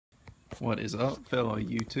What is up, fellow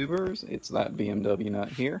YouTubers? It's that BMW nut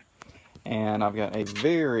here, and I've got a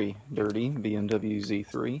very dirty BMW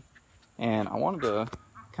Z3, and I wanted to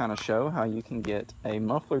kind of show how you can get a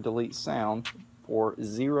muffler delete sound for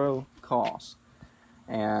zero cost.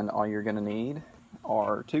 And all you're going to need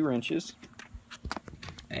are 2 wrenches,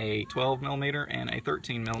 a 12mm and a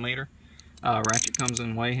 13mm. Ratchet comes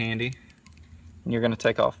in way handy. And you're going to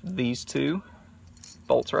take off these 2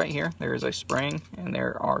 bolts right here. There is a spring, and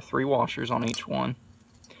there are 3 washers on each one.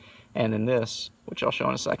 And then this, which I'll show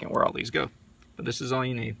in a second where all these go. But this is all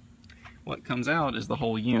you need. What comes out is the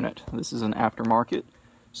whole unit. This is an aftermarket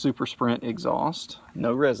Super Sprint exhaust,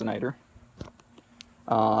 no resonator.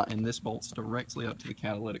 And this bolts directly up to the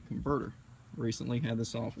catalytic converter. Recently had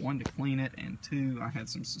this off, 1 to clean it, and 2, I had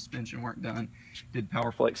some suspension work done. Did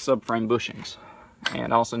PowerFlex subframe bushings.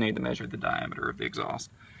 And also need to measure the diameter of the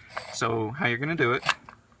exhaust. So how you're going to do it,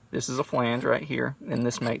 this is a flange right here, and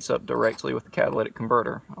this mates up directly with the catalytic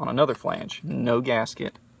converter on another flange, no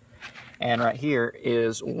gasket. And right here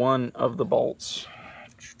is one of the bolts,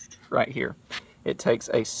 right here. It takes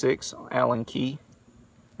a 6 Allen key,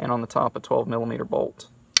 and on the top a 12mm bolt,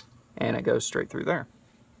 and it goes straight through there.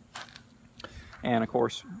 And of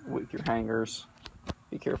course, with your hangers,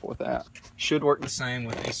 be careful with that. Should work the same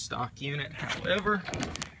with a stock unit, however,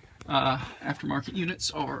 aftermarket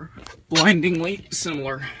units are blindingly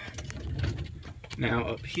similar. Now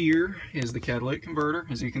up here is the catalytic converter.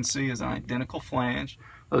 As you can see, is an identical flange.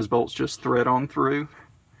 Those bolts just thread on through,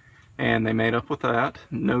 and they made up with that.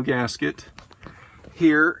 No gasket.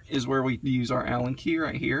 Here is where we use our Allen key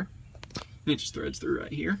right here. It just threads through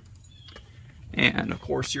right here. And of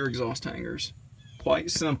course your exhaust hangers.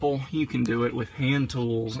 Quite simple. You can do it with hand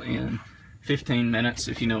tools in 15 minutes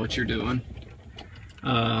if you know what you're doing.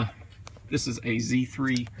 This is a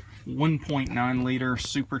Z3 1.9 liter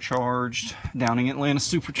supercharged Downing Atlanta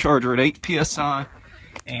supercharger at 8 psi,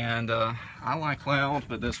 and I like loud,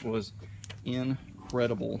 but this was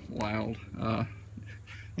incredible loud.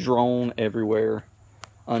 Drone everywhere,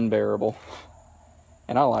 unbearable,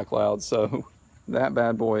 and I like loud, so that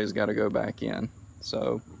bad boy has got to go back in.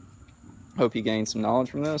 So hope you gained some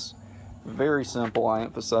knowledge from this. Very simple. I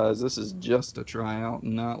emphasize this is just a tryout,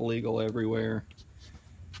 not legal everywhere.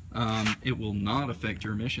 It will not affect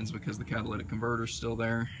your emissions because the catalytic converter is still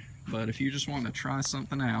there. But if you just want to try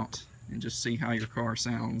something out and just see how your car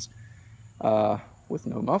sounds with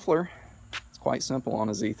no muffler, it's quite simple on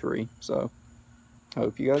a Z3. So,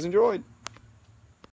 hope you guys enjoyed.